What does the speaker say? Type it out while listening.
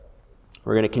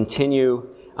We're going to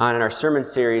continue on in our sermon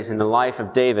series in the life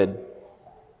of David.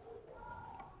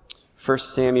 1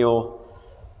 Samuel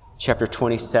chapter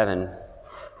 27.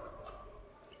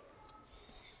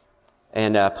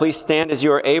 And please stand as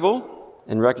you are able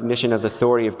in recognition of the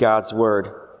authority of God's word.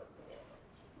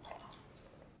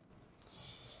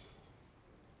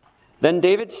 Then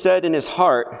David said in his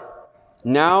heart,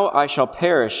 "Now I shall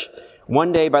perish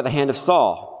one day by the hand of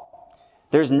Saul.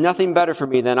 There is nothing better for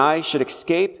me than I should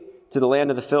escape to the land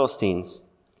of the Philistines.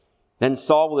 Then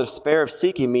Saul will despair of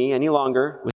seeking me any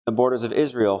longer within the borders of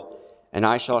Israel, and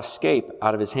I shall escape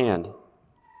out of his hand."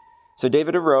 So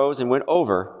David arose and went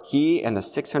over, he and the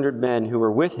 600 men who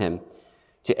were with him,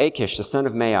 to Achish, the son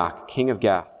of Maoch, king of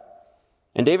Gath.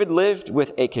 And David lived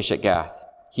with Achish at Gath,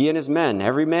 he and his men,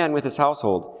 every man with his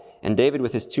household, and David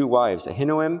with his 2 wives,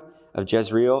 Ahinoam of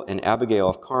Jezreel and Abigail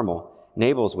of Carmel,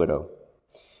 Nabal's widow.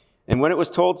 And when it was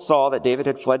told Saul that David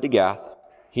had fled to Gath,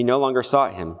 he no longer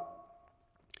sought him.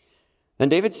 Then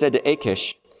David said to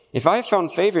Achish, "If I have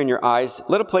found favor in your eyes,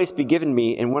 let a place be given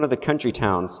me in one of the country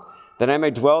towns, that I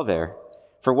may dwell there.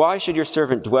 For why should your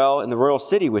servant dwell in the royal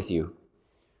city with you?"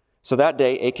 So that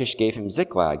day Achish gave him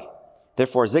Ziklag.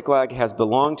 Therefore Ziklag has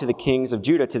belonged to the kings of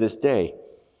Judah to this day.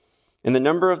 And the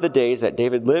number of the days that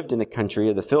David lived in the country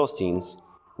of the Philistines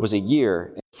was 1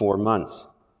 year and 4 months.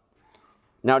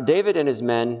 Now David and his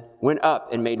men went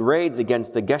up and made raids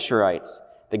against the Geshurites,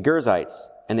 the Girzites,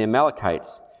 and the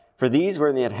Amalekites, for these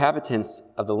were the inhabitants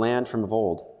of the land from of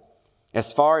old,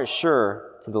 as far as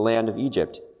Shur to the land of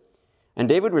Egypt. And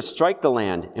David would strike the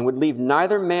land and would leave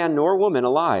neither man nor woman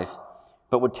alive,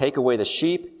 but would take away the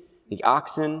sheep, the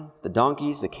oxen, the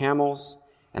donkeys, the camels,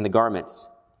 and the garments,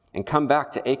 and come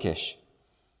back to Achish.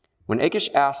 When Achish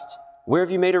asked, "Where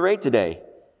have you made a raid today?"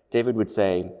 David would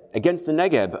say, "Against the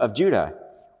Negeb of Judah,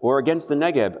 or against the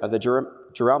Negeb of the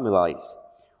Jerahmeelites,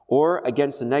 or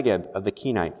against the Negeb of the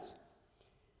Kenites."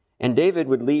 And David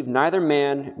would leave neither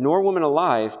man nor woman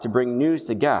alive to bring news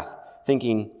to Gath,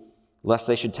 thinking, lest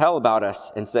they should tell about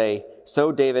us and say,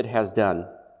 "So David has done."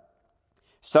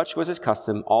 Such was his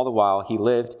custom all the while he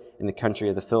lived in the country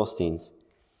of the Philistines.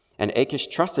 And Achish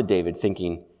trusted David,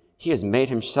 thinking, "He has made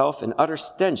himself an utter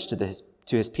stench to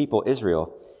his people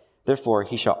Israel. Therefore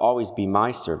he shall always be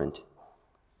my servant."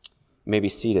 You may be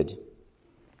seated.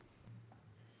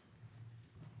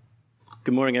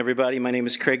 Good morning, everybody. My name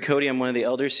is Craig Cody. I'm one of the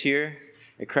elders here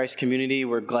at Christ Community.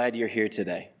 We're glad you're here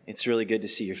today. It's really good to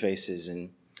see your faces,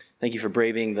 and thank you for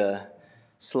braving the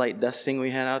slight dusting we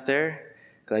had out there.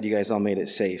 Glad you guys all made it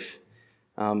safe.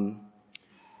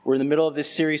 We're in the middle of this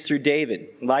series through David,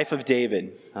 life of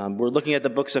David. We're looking at the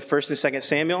books of 1 and 2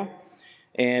 Samuel,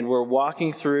 and we're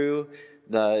walking through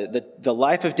the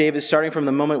life of David, starting from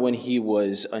the moment when he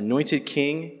was anointed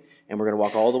king, and we're going to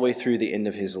walk all the way through the end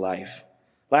of his life.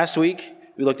 Last week,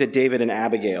 we looked at David and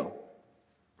Abigail.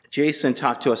 Jason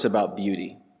talked to us about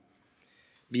beauty.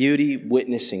 Beauty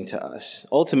witnessing to us.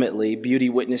 Ultimately, beauty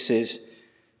witnesses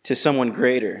to someone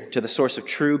greater, to the source of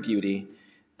true beauty,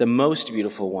 the most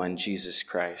beautiful one, Jesus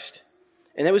Christ.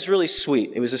 And that was really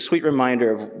sweet. It was a sweet reminder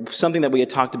of something that we had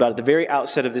talked about at the very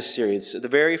outset of this series. The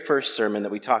very first sermon that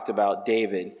we talked about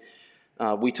David,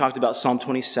 we talked about Psalm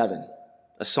 27,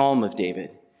 a psalm of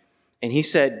David. And he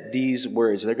said these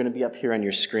words. They're going to be up here on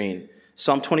your screen.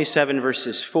 Psalm 27,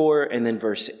 verses 4 and then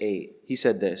verse 8. He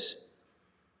said this,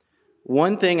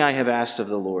 "One thing I have asked of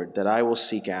the Lord that I will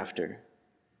seek after,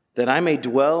 that I may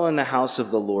dwell in the house of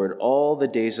the Lord all the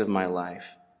days of my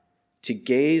life, to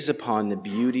gaze upon the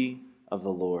beauty of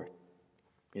the Lord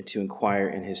and to inquire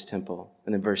in his temple."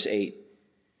 And then verse 8,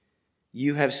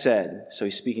 "You have said," so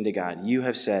he's speaking to God, "You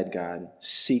have said, God,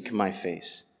 seek my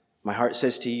face. My heart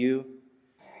says to you,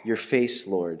 your face,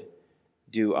 Lord,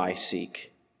 do I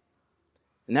seek."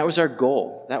 And that was our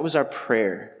goal. That was our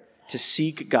prayer, to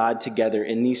seek God together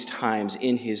in these times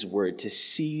in his word, to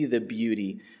see the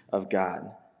beauty of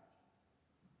God.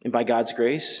 And by God's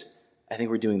grace, I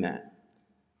think we're doing that.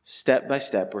 Step by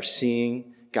step, we're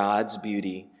seeing God's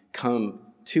beauty come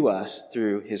to us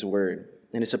through his word.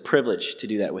 And it's a privilege to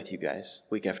do that with you guys,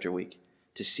 week after week,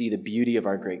 to see the beauty of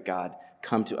our great God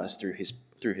come to us through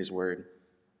his word.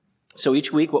 So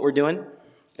each week, what we're doing,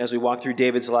 as we walk through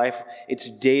David's life, it's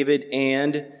David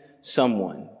and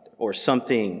someone, or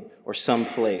something, or some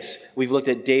place. We've looked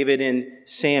at David and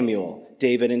Samuel,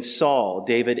 David and Saul,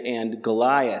 David and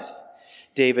Goliath,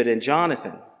 David and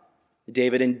Jonathan,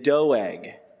 David and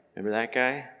Doeg. Remember that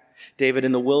guy? David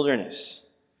in the wilderness,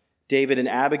 David and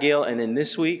Abigail, and then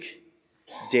this week,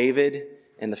 David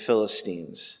and the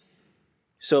Philistines.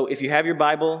 So if you have your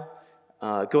Bible,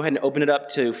 go ahead and open it up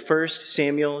to 1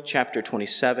 Samuel chapter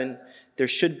 27. There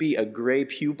should be a gray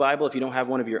pew Bible. If you don't have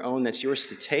one of your own, that's yours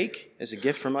to take as a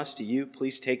gift from us to you.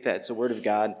 Please take that. It's the Word of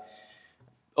God.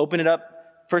 Open it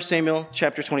up. 1 Samuel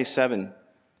chapter 27.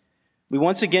 We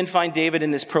once again find David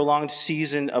in this prolonged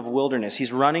season of wilderness.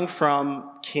 He's running from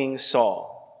King Saul.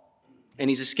 And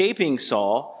he's escaping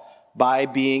Saul by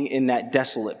being in that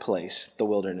desolate place, the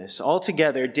wilderness.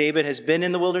 Altogether, David has been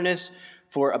in the wilderness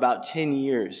for about 10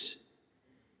 years.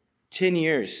 10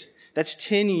 years. That's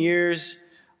 10 years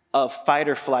of fight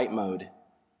or flight mode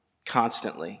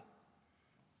constantly.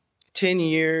 10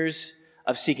 years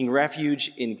of seeking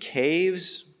refuge in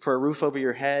caves for a roof over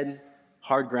your head,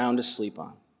 hard ground to sleep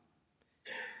on.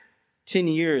 10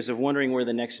 years of wondering where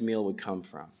the next meal would come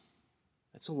from.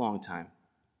 That's a long time.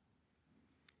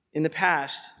 In the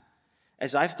past,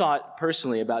 as I've thought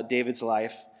personally about David's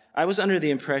life, I was under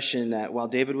the impression that while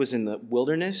David was in the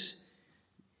wilderness,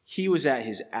 he was at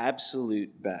his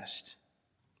absolute best,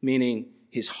 meaning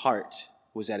his heart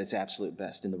was at its absolute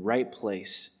best, in the right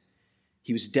place.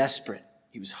 He was desperate.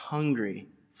 He was hungry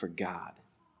for God.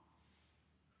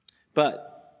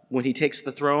 But when he takes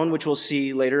the throne, which we'll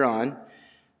see later on,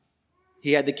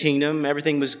 he had the kingdom,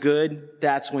 everything was good.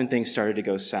 That's when things started to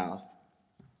go south.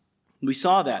 We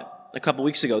saw that a couple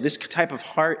weeks ago, this type of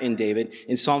heart in David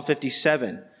in Psalm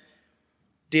 57.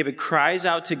 David cries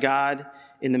out to God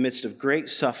in the midst of great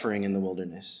suffering in the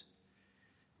wilderness.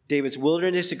 David's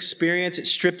wilderness experience, it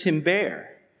stripped him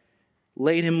bare,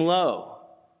 laid him low,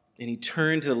 and he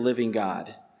turned to the living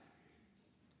God.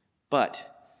 But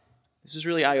this is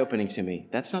really eye-opening to me.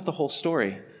 That's not the whole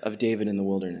story of David in the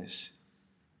wilderness.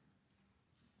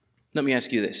 Let me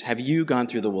ask you this. Have you gone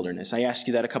through the wilderness? I asked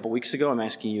you that a couple weeks ago. I'm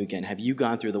asking you again. Have you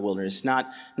gone through the wilderness?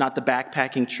 Not the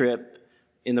backpacking trip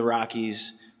in the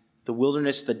Rockies. The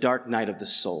wilderness, the dark night of the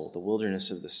soul. The wilderness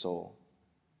of the soul.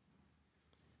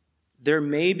 There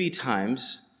may be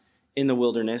times in the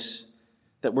wilderness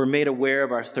that we're made aware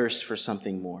of our thirst for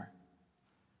something more.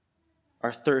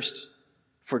 Our thirst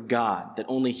for God that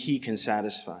only He can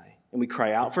satisfy. And we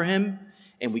cry out for Him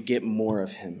and we get more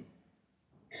of Him.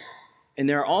 And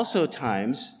there are also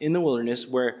times in the wilderness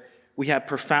where we have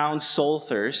profound soul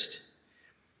thirst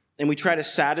and we try to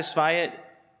satisfy it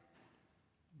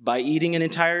by eating an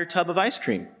entire tub of ice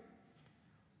cream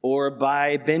or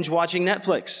by binge watching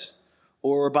Netflix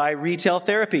or by retail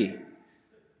therapy.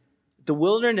 The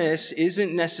wilderness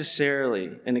isn't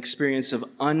necessarily an experience of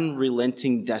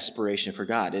unrelenting desperation for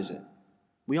God, is it?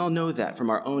 We all know that from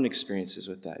our own experiences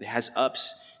with that. It has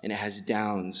ups and it has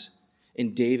downs,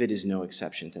 and David is no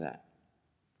exception to that.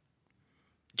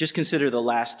 Just consider the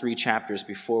last 3 chapters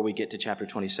before we get to chapter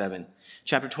 27.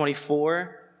 Chapter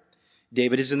 24,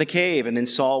 David is in the cave, and then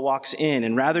Saul walks in.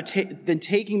 And rather than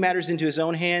taking matters into his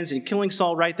own hands and killing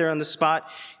Saul right there on the spot,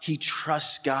 he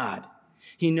trusts God.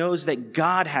 He knows that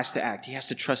God has to act. He has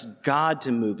to trust God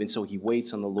to move, and so he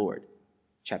waits on the Lord.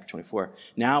 Chapter 24.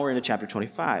 Now we're into chapter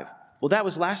 25. Well, that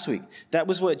was last week. That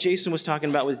was what Jason was talking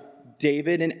about with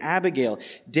David and Abigail.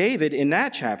 David, in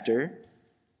that chapter,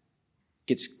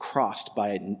 gets crossed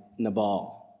by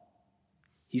Nabal.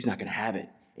 He's not going to have it.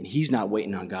 And he's not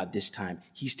waiting on God this time.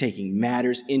 He's taking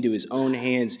matters into his own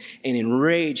hands. And in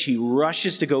rage, he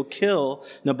rushes to go kill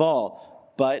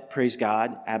Nabal. But, praise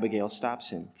God, Abigail stops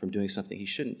him from doing something he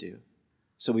shouldn't do.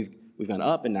 So we've gone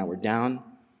up and now we're down.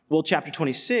 Well, chapter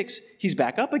 26, he's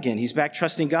back up again. He's back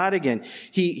trusting God again.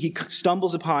 He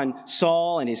stumbles upon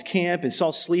Saul and his camp, and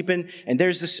Saul's sleeping, and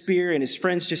there's the spear, and his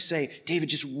friends just say, David,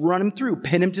 just run him through,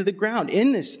 pin him to the ground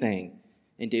in this thing.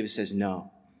 And David says,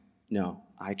 no,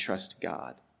 I trust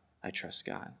God. I trust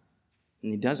God.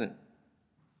 And he doesn't.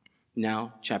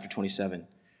 Now, chapter 27,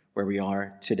 where we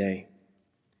are today.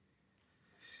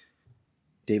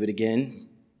 David again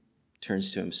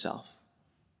turns to himself.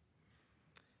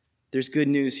 There's good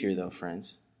news here, though,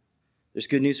 friends. There's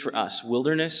good news for us.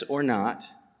 Wilderness or not,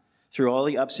 through all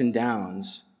the ups and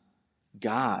downs,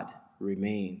 God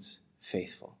remains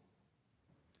faithful.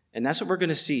 And that's what we're going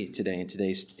to see today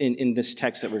in this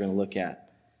text that we're going to look at.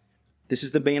 This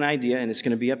is the main idea, and it's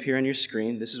going to be up here on your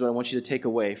screen. This is what I want you to take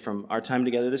away from our time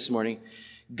together this morning.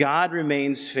 God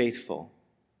remains faithful,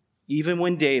 even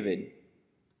when David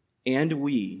and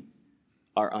we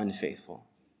are unfaithful.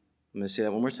 I'm going to say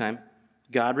that one more time.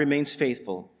 God remains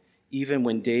faithful, even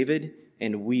when David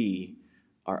and we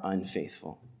are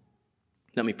unfaithful.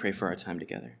 Let me pray for our time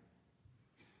together.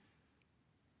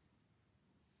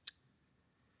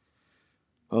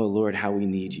 Oh, Lord, how we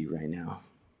need you right now.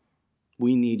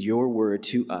 We need your word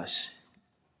to us.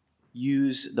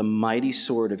 Use the mighty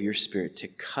sword of your Spirit to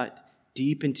cut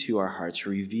deep into our hearts,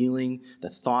 revealing the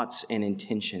thoughts and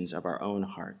intentions of our own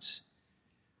hearts.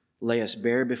 Lay us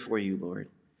bare before you, Lord.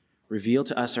 Reveal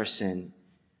to us our sin.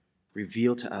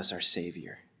 reveal to us our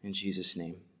Savior. In Jesus'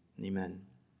 name, amen.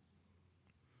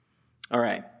 All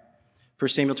right, 1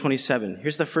 Samuel 27.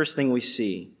 Here's the first thing we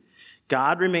see.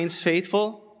 God remains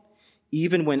faithful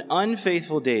even when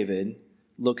unfaithful David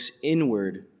looks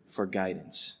inward for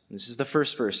guidance. This is the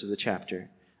first verse of the chapter.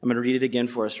 I'm going to read it again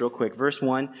for us real quick. Verse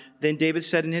 1, then David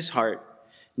said in his heart,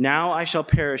 now I shall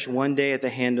perish one day at the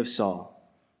hand of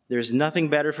Saul. There is nothing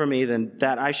better for me than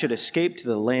that I should escape to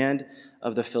the land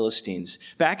of the Philistines.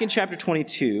 Back in chapter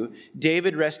 22,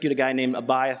 David rescued a guy named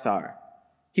Abiathar.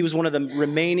 He was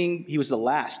the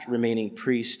last remaining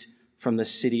priest from the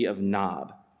city of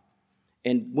Nob.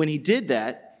 And when he did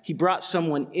that, he brought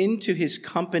someone into his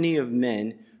company of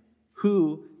men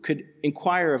who could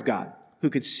inquire of God, who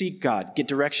could seek God, get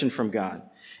direction from God.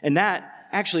 And that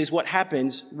actually is what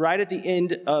happens right at the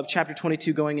end of chapter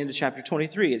 22 going into chapter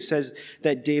 23. It says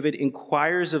that David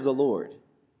inquires of the Lord.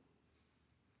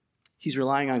 He's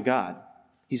relying on God.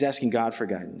 He's asking God for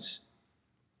guidance.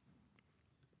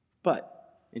 But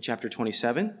in chapter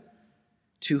 27,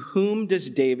 to whom does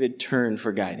David turn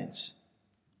for guidance?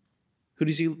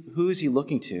 Who is he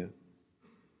looking to?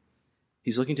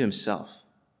 He's looking to himself.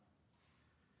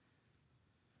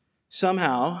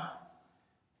 Somehow,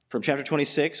 from chapter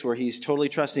 26, where he's totally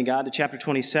trusting God, to chapter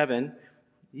 27,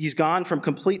 he's gone from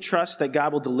complete trust that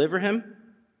God will deliver him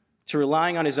to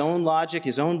relying on his own logic,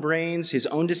 his own brains, his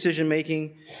own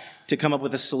decision-making to come up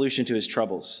with a solution to his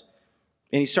troubles.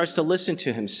 And he starts to listen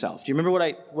to himself. Do you remember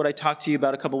what I talked to you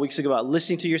about a couple weeks ago about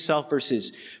listening to yourself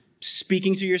versus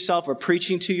speaking to yourself or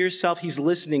preaching to yourself? He's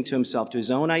listening to himself, to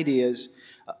his own ideas.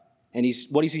 And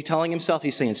what is he telling himself?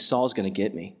 He's saying, Saul's going to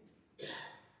get me.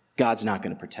 God's not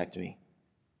going to protect me.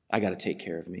 I got to take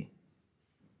care of me.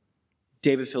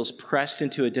 David feels pressed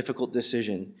into a difficult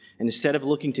decision. And instead of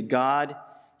looking to God,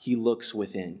 he looks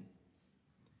within.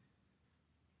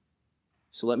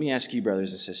 So let me ask you,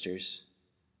 brothers and sisters,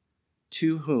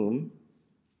 to whom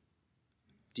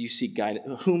do you seek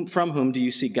guidance? From whom do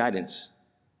you seek guidance?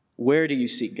 Where do you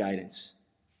seek guidance?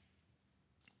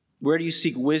 Where do you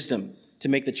seek wisdom to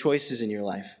make the choices in your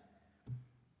life?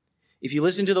 If you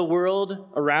listen to the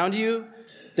world around you,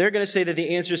 they're going to say that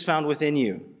the answer is found within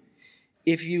you.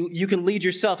 If you can lead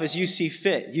yourself as you see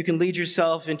fit. You can lead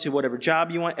yourself into whatever job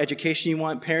you want, education you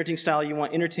want, parenting style you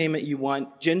want, entertainment you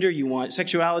want, gender you want,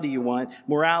 sexuality you want,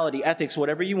 morality, ethics,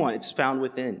 whatever you want, it's found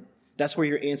within. That's where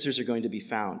your answers are going to be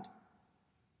found.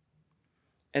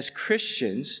 As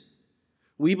Christians,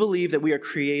 we believe that we are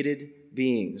created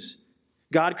beings.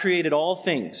 God created all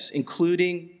things,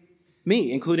 including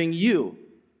me, including you.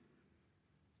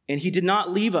 And he did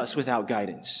not leave us without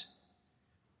guidance.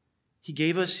 He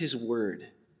gave us his word,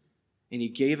 and he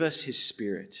gave us his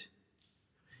spirit.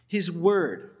 His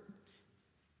word,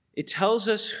 it tells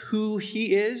us who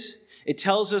he is, it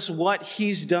tells us what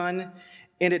he's done,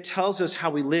 and it tells us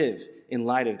how we live in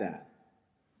light of that.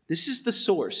 This is the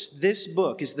source. This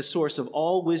book is the source of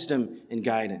all wisdom and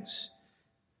guidance.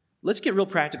 Let's get real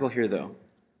practical here, though.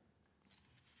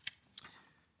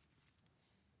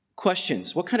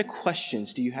 Questions. What kind of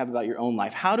questions do you have about your own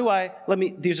life?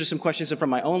 These are some questions from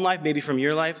my own life, maybe from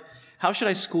your life. How should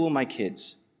I school my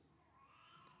kids?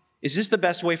 Is this the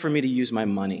best way for me to use my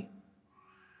money?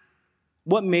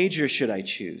 What major should I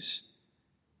choose?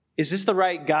 Is this the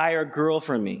right guy or girl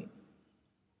for me?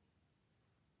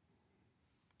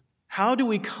 How do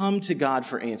we come to God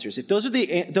for answers? If those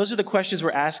are the questions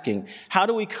we're asking, how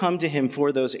do we come to him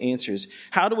for those answers?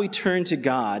 How do we turn to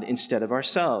God instead of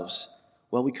ourselves?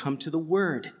 Well, we come to the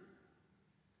Word.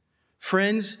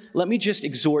 Friends, let me just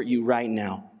exhort you right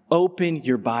now. Open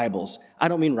your Bibles. I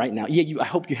don't mean right now. I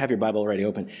hope you have your Bible already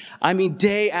open. I mean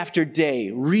day after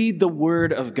day, read the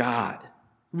Word of God.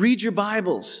 Read your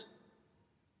Bibles.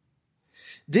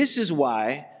 This is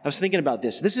why, I was thinking about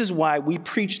this. This is why we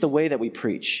preach the way that we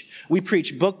preach. We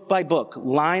preach book by book,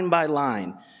 line by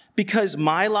line. Because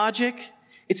my logic,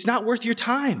 it's not worth your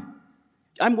time.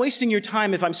 I'm wasting your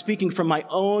time if I'm speaking from my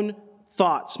own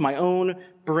thoughts, my own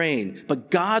brain. But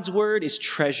God's word is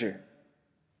treasure.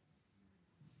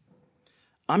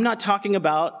 I'm not talking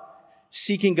about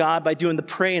seeking God by doing the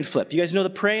pray and flip. You guys know the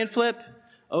pray and flip?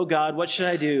 Oh God, what should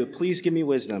I do? Please give me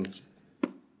wisdom.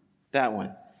 That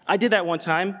one. I did that one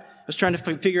time. I was trying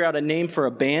to figure out a name for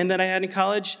a band that I had in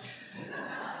college.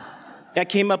 I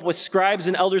came up with Scribes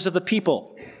and Elders of the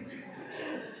People.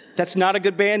 That's not a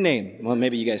good band name. Well,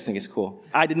 maybe you guys think it's cool.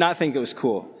 I did not think it was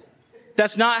cool.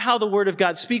 That's not how the Word of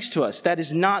God speaks to us. That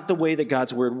is not the way that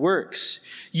God's Word works.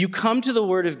 You come to the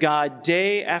Word of God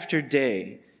day after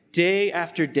day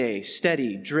after day,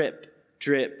 steady, drip,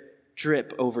 drip,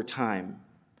 drip over time.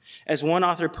 As one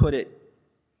author put it,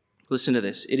 listen to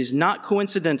this, it is not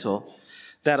coincidental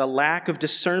that a lack of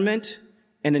discernment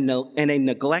and a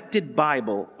neglected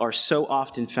Bible are so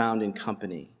often found in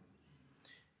company.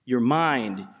 Your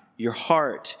mind, your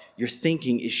heart, your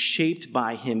thinking is shaped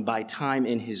by him by time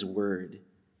in his word.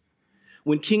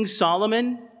 When King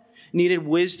Solomon needed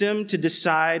wisdom to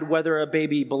decide whether a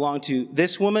baby belonged to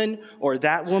this woman or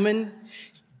that woman,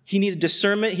 he needed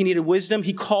discernment, he needed wisdom,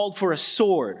 he called for a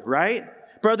sword, right?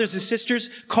 Brothers and sisters,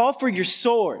 call for your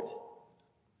sword.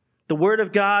 The word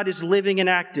of God is living and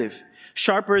active,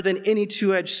 sharper than any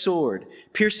two-edged sword,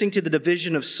 piercing to the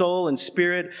division of soul and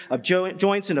spirit, of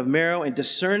joints and of marrow, and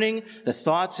discerning the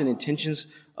thoughts and intentions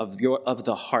of your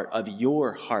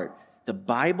heart. The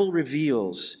Bible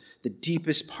reveals the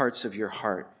deepest parts of your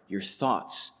heart, your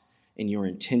thoughts and your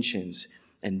intentions.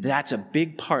 And that's a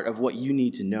big part of what you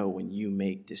need to know when you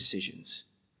make decisions.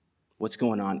 What's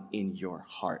going on in your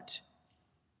heart?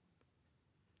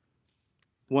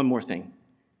 One more thing.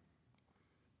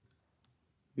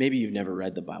 Maybe you've never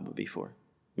read the Bible before.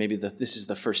 Maybe this is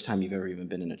the first time you've ever even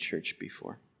been in a church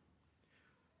before.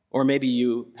 Or maybe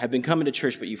you have been coming to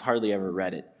church, but you've hardly ever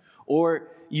read it. Or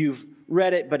you've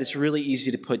read it, but it's really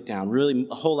easy to put down, really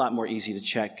a whole lot more easy to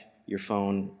check your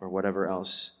phone or whatever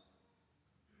else.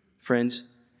 Friends,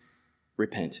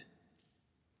 repent.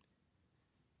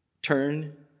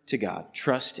 Turn to God.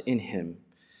 Trust in him.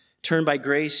 Turn by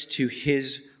grace to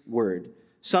his word.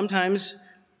 Sometimes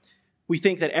we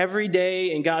think that every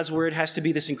day in God's word has to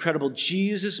be this incredible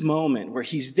Jesus moment where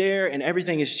he's there and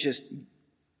everything is just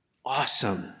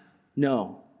awesome.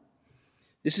 No,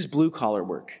 this is blue collar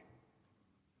work.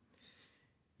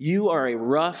 You are a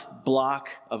rough block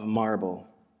of marble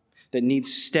that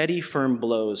needs steady, firm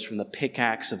blows from the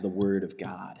pickaxe of the word of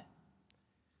God.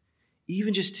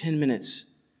 Even just 10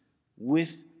 minutes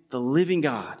with the living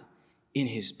God in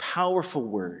his powerful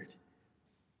word,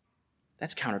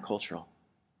 that's countercultural.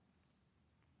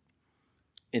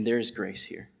 And there is grace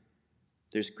here.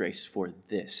 There's grace for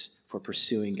this, for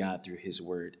pursuing God through his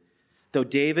word. Though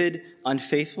David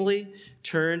unfaithfully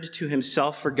turned to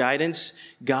himself for guidance,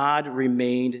 God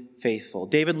remained faithful.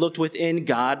 David looked within,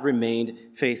 God remained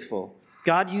faithful.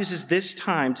 God uses this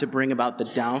time to bring about the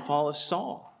downfall of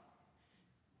Saul.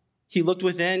 He looked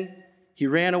within, he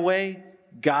ran away,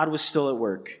 God was still at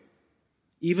work.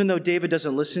 Even though David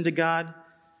doesn't listen to God,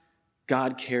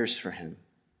 God cares for him.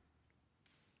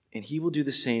 And he will do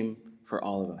the same for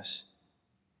all of us,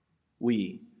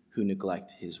 we who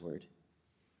neglect his word.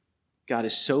 God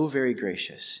is so very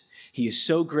gracious. He is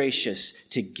so gracious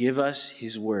to give us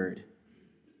his word.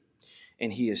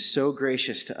 And he is so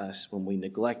gracious to us when we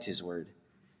neglect his word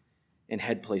and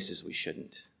head places we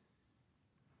shouldn't.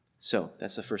 So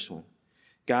that's the first one.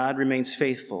 God remains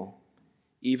faithful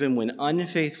even when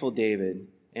unfaithful David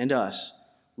and us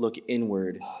look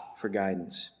inward for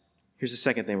guidance. Here's the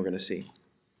second thing we're going to see.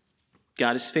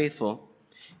 God is faithful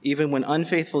even when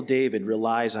unfaithful David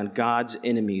relies on God's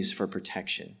enemies for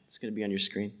protection. It's going to be on your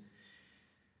screen.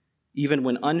 Even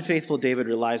when unfaithful David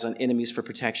relies on enemies for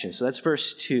protection. So that's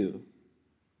verse 2.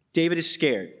 David is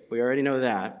scared. We already know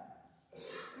that.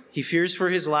 He fears for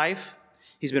his life.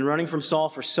 He's been running from Saul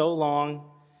for so long.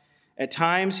 At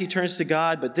times he turns to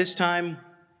God, but this time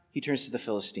he turns to the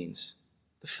Philistines.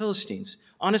 The Philistines.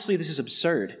 Honestly, this is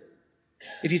absurd.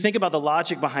 If you think about the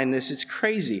logic behind this, it's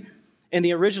crazy. And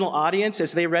the original audience,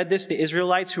 as they read this, the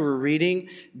Israelites who were reading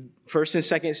 1 and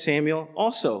 2 Samuel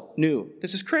also knew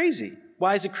this is crazy.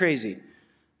 Why is it crazy?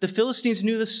 The Philistines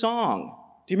knew the song.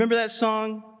 Do you remember that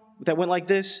song that went like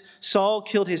this? Saul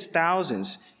killed his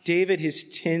thousands, David his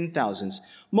 10,000s.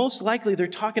 Most likely they're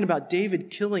talking about David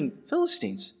killing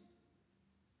Philistines.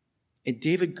 And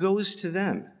David goes to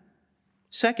them.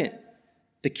 Second,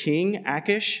 the king,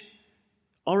 Achish,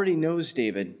 already knows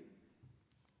David.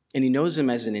 And he knows him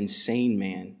as an insane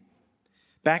man.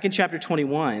 Back in chapter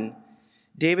 21,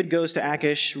 David goes to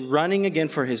Achish running again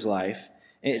for his life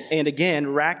and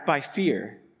again racked by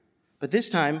fear. But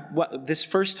this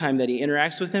first time that he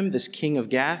interacts with him, this king of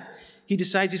Gath, he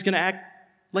decides he's going to act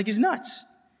like he's nuts.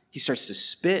 He starts to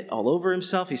spit all over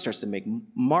himself. He starts to make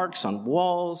marks on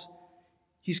walls.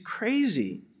 He's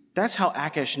crazy. That's how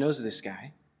Achish knows this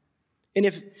guy. And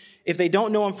if they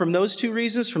don't know him from those two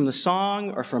reasons, from the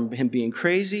song or from him being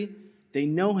crazy, they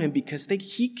know him because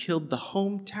he killed the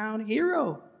hometown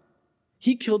hero.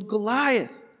 He killed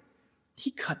Goliath.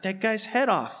 He cut that guy's head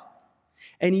off.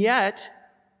 And yet,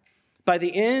 by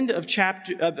the end of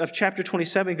chapter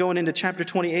 27, going into chapter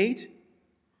 28,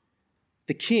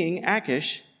 the king,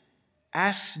 Achish,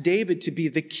 asks David to be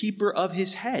the keeper of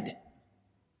his head.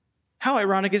 How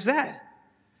ironic is that?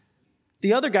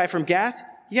 The other guy from Gath,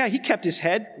 yeah, he kept his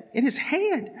head in his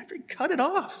hand after he cut it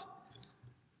off.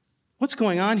 What's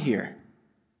going on here?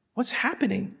 What's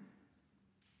happening?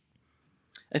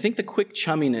 I think the quick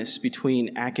chumminess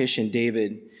between Achish and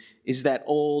David is that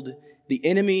old, the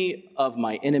enemy of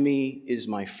my enemy is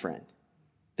my friend.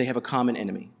 They have a common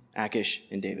enemy, Achish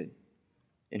and David.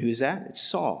 And who's that? It's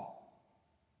Saul.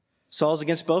 Saul's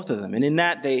against both of them. And in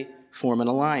that, they form an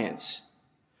alliance.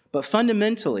 But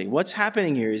fundamentally, what's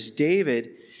happening here is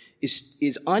David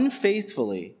is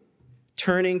unfaithfully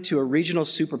turning to a regional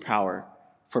superpower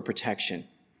for protection.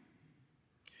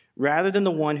 Rather than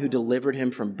the one who delivered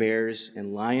him from bears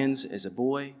and lions as a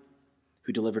boy,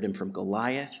 who delivered him from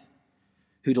Goliath,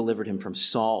 who delivered him from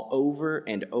Saul over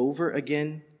and over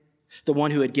again, the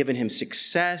one who had given him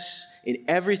success in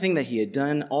everything that he had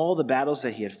done, all the battles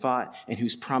that he had fought, and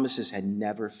whose promises had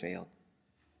never failed.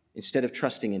 Instead of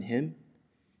trusting in him,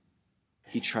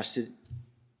 he trusted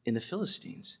in the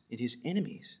Philistines, in his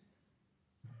enemies.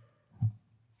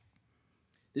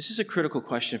 This is a critical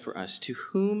question for us. To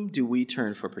whom do we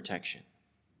turn for protection?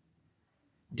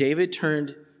 David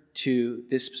turned to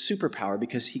this superpower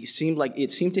because it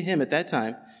seemed to him at that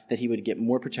time that he would get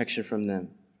more protection from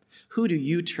them. Who do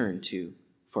you turn to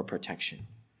for protection?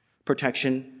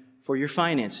 Protection for your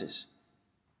finances,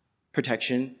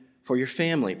 protection for your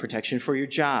family, protection for your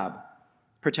job,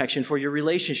 protection for your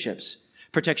relationships,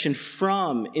 protection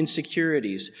from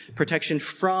insecurities, protection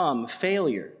from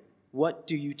failure. What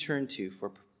do you turn to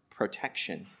for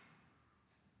protection?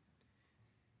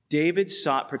 David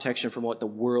sought protection from what the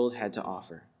world had to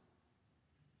offer.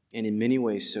 And in many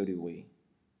ways, so do we.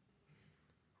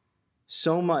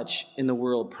 So much in the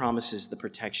world promises the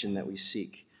protection that we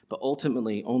seek, but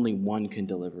ultimately only one can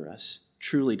deliver us,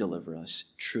 truly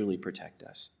protect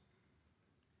us.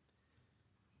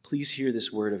 Please hear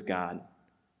this word of God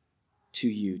to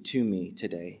you, to me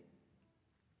today.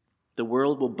 The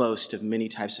world will boast of many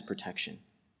types of protection: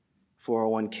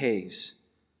 401ks,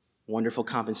 wonderful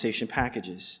compensation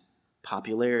packages,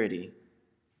 popularity,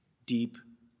 deep,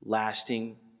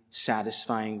 lasting,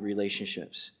 satisfying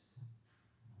relationships.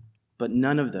 But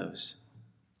none of those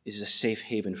is a safe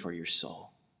haven for your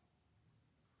soul,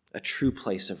 a true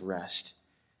place of rest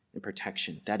and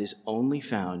protection that is only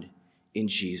found in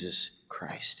Jesus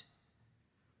Christ.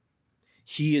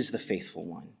 He is the faithful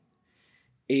one,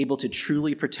 able to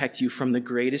truly protect you from the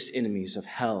greatest enemies of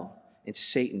hell and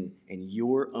Satan and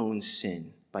your own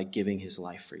sin by giving his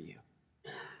life for you.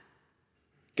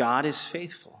 God is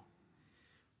faithful.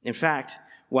 In fact,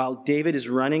 while David is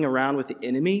running around with the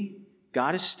enemy,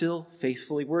 God is still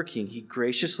faithfully working. He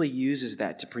graciously uses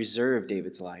that to preserve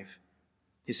David's life,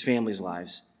 his family's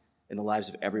lives, and the lives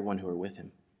of everyone who are with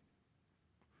him.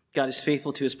 God is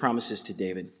faithful to his promises to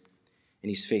David, and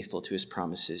he's faithful to his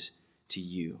promises to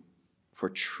you for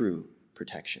true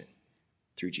protection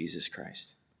through Jesus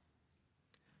Christ.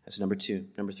 That's number 2.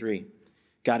 Number 3,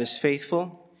 God is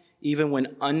faithful even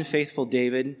when unfaithful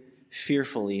David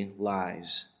fearfully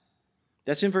lies.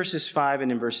 That's in verses 5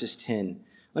 and in verses 10.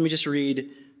 Let me just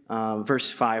read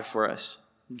verse 5 for us,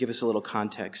 give us a little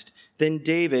context. Then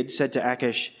David said to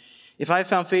Achish, "If I have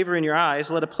found favor in your eyes,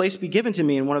 let a place be given to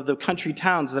me in one of the country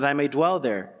towns that I may dwell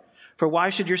there. For why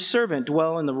should your servant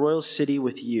dwell in the royal city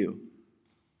with you?"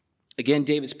 Again,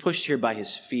 David's pushed here by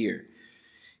his fear.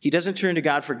 He doesn't turn to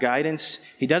God for guidance.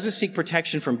 He doesn't seek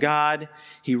protection from God.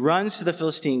 He runs to the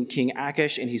Philistine king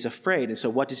Achish, and he's afraid. And so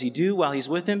what does he do while he's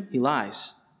with him? He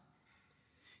lies.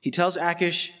 He tells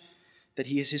Achish that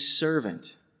he is his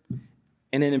servant.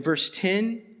 And then in verse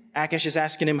 10, Achish is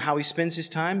asking him how he spends his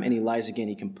time, and he lies again.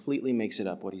 He completely makes it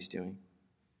up what he's doing.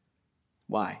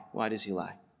 Why? Why does he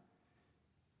lie?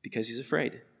 Because he's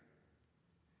afraid.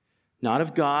 Not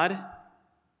of God.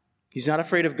 He's not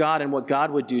afraid of God and what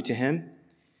God would do to him.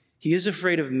 He is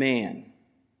afraid of man.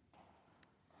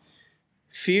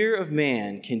 Fear of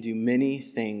man can do many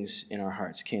things in our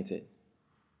hearts, can't it?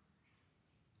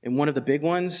 And one of the big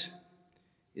ones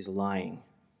is lying.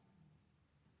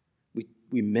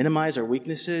 We minimize our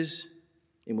weaknesses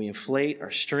and we inflate our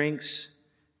strengths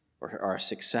or our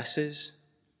successes.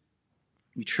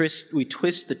 We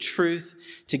twist the truth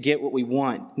to get what we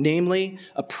want, namely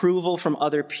approval from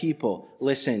other people.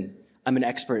 Listen, I'm an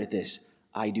expert at this.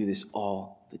 I do this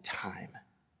all the time.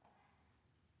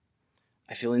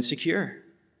 I feel insecure,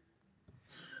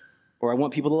 or I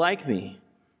want people to like me,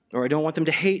 or I don't want them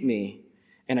to hate me,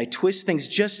 and I twist things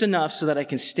just enough so that I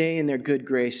can stay in their good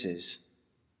graces.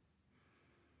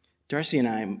 Darcy and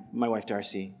I, my wife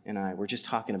Darcy and I, were just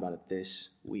talking about it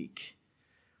this week.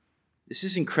 This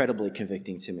is incredibly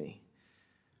convicting to me.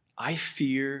 I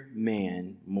fear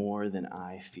man more than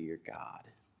I fear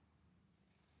God.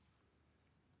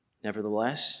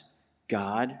 Nevertheless,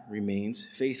 God remains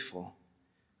faithful.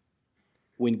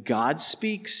 When God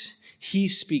speaks, he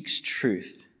speaks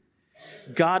truth.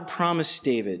 God promised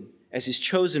David, as his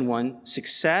chosen one,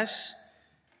 success,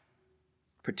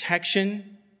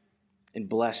 protection, and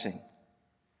blessing.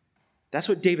 That's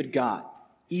what David got.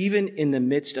 Even in the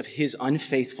midst of his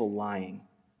unfaithful lying,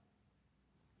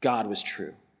 God was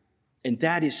true. And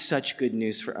that is such good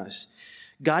news for us.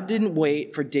 God didn't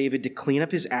wait for David to clean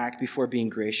up his act before being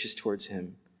gracious towards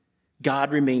him.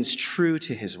 God remains true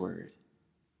to his word.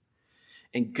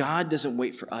 And God doesn't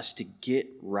wait for us to get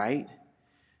right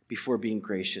before being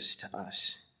gracious to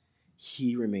us.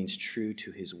 He remains true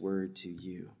to his word to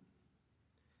you.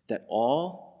 That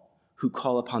all who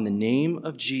call upon the name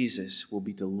of Jesus will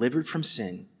be delivered from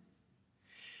sin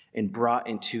and brought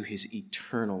into his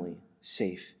eternally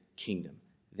safe kingdom.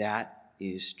 That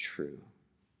is true.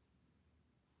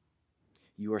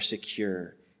 You are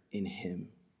secure in him.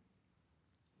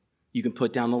 You can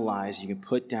put down the lies. You can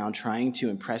put down trying to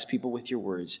impress people with your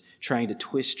words, trying to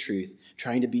twist truth,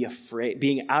 trying to be afraid,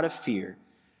 being out of fear,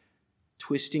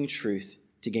 twisting truth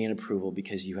to gain approval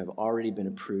because you have already been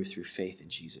approved through faith in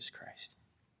Jesus Christ.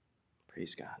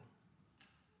 Praise God.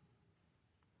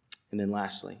 And then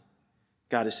lastly,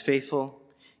 God is faithful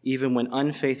even when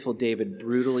unfaithful David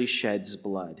brutally sheds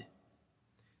blood.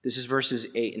 This is verses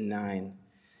 8 and 9.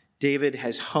 David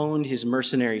has honed his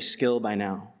mercenary skill by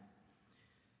now.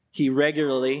 He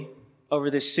regularly, over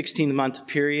this 16-month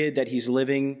period that he's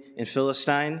living in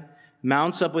Philistine,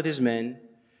 mounts up with his men,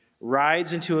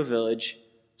 rides into a village,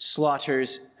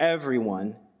 slaughters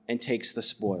everyone, and takes the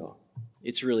spoil.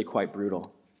 It's really quite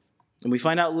brutal. And we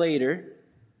find out later,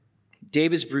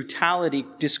 David's brutality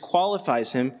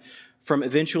disqualifies him from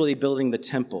eventually building the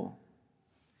temple.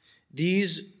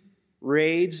 These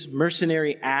raids,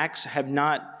 mercenary acts, have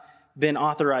not been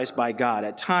authorized by God.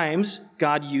 At times,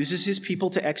 God uses his people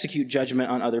to execute judgment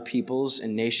on other peoples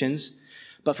and nations.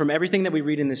 But from everything that we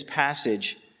read in this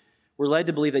passage, we're led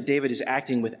to believe that David is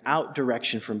acting without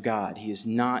direction from God. He is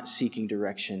not seeking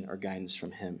direction or guidance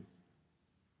from him.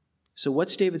 So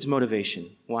what's David's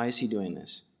motivation? Why is he doing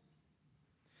this?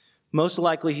 Most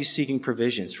likely, he's seeking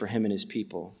provisions for him and his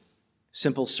people.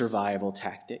 Simple survival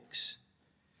tactics.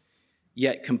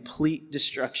 Yet complete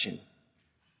destruction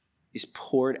is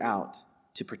poured out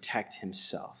to protect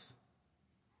himself.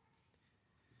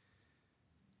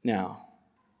 Now,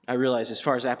 I realize as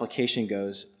far as application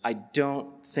goes, I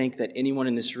don't think that anyone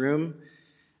in this room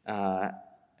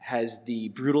has the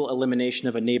brutal elimination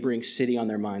of a neighboring city on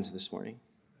their minds this morning.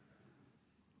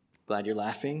 Glad you're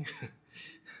laughing.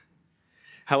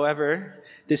 However,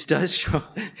 this does show...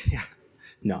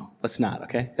 No, let's not,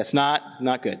 okay? That's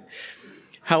not good.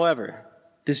 However,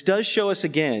 this does show us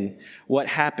again what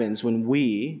happens when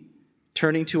we,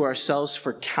 turning to ourselves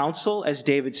for counsel, as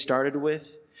David started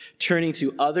with, turning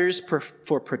to others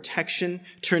for protection,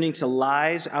 turning to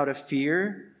lies out of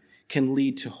fear, can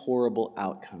lead to horrible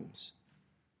outcomes.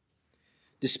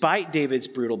 Despite David's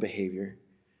brutal behavior,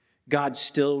 God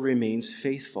still remains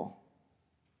faithful.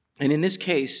 And in this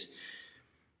case,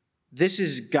 this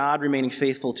is God remaining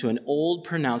faithful to an old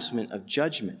pronouncement of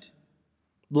judgment.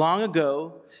 Long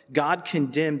ago, God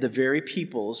condemned the very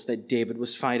peoples that David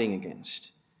was fighting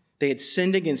against. They had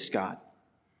sinned against God.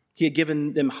 He had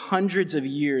given them hundreds of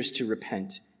years to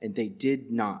repent, and they did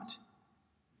not.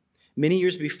 Many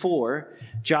years before,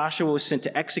 Joshua was sent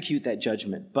to execute that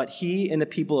judgment, but he and the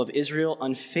people of Israel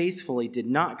unfaithfully did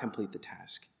not complete the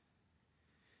task.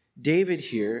 David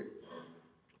here,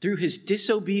 through his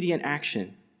disobedient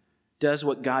action, does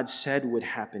what God said would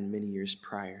happen many years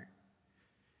prior.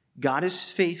 God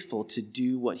is faithful to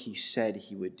do what he said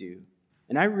he would do.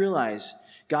 And I realize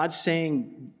God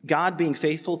being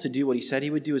faithful to do what he said he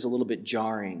would do is a little bit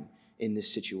jarring in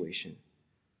this situation.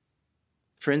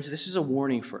 Friends, this is a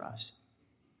warning for us.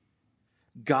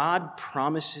 God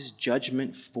promises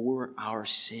judgment for our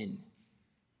sin.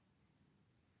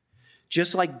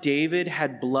 Just like David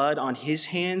had blood on his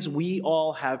hands, we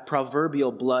all have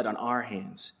proverbial blood on our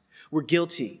hands. We're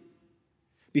guilty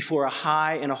before a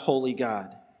high and a holy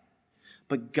God.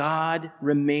 But God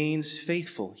remains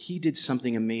faithful. He did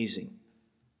something amazing.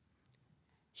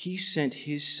 He sent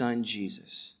his son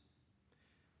Jesus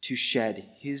to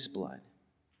shed his blood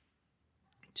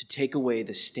to take away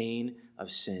the stain of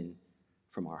sin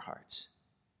from our hearts.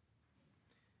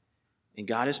 And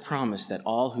God has promised that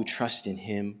all who trust in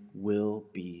him will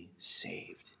be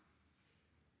saved.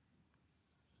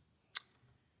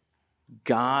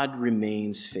 God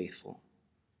remains faithful,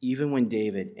 even when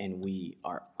David and we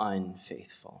are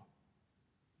unfaithful.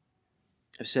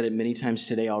 I've said it many times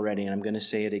today already, and I'm going to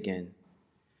say it again.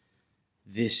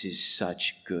 This is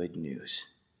such good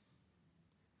news.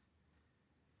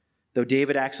 Though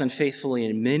David acts unfaithfully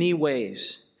in many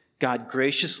ways, God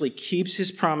graciously keeps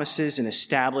his promises and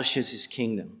establishes his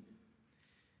kingdom.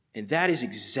 And that is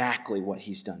exactly what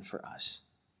he's done for us.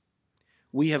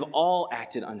 We have all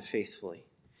acted unfaithfully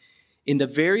in the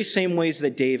very same ways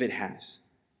that David has.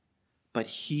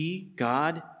 But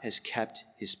God has kept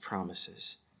his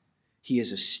promises. He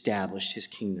has established his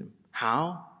kingdom.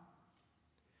 How?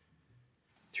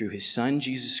 Through his son,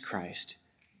 Jesus Christ,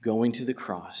 going to the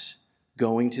cross,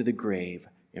 going to the grave,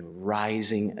 and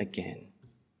rising again.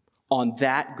 On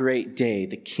that great day,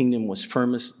 the kingdom was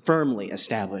firmly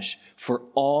established for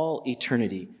all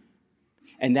eternity.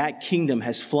 And that kingdom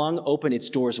has flung open its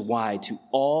doors wide to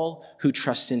all who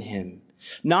trust in him.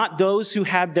 Not those who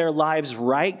have their lives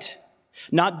right,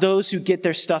 not those who get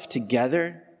their stuff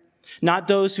together, not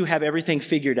those who have everything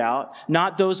figured out,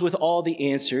 not those with all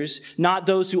the answers, not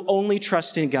those who only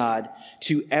trust in God,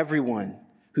 to everyone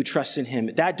who trusts in him.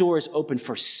 That door is open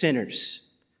for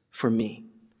sinners, for me,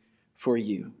 for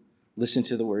you. Listen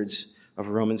to the words of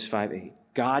Romans 5:8.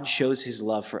 God shows his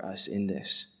love for us in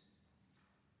this,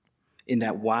 in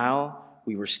that while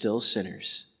we were still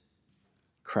sinners,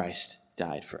 Christ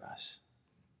died for us.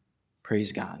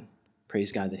 Praise God.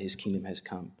 Praise God that his kingdom has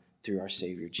come through our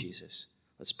Savior Jesus.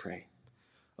 Let's pray.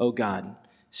 Oh God,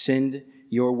 send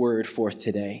your word forth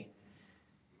today.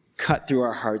 Cut through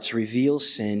our hearts, reveal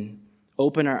sin,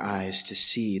 open our eyes to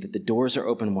see that the doors are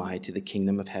open wide to the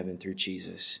kingdom of heaven through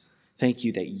Jesus. Thank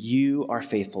you that you are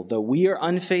faithful. Though we are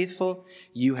unfaithful,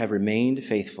 you have remained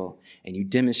faithful, and you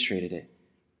demonstrated it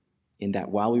in that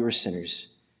while we were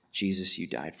sinners, Jesus, you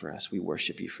died for us. We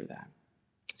worship you for that.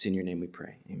 It's in your name we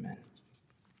pray. Amen.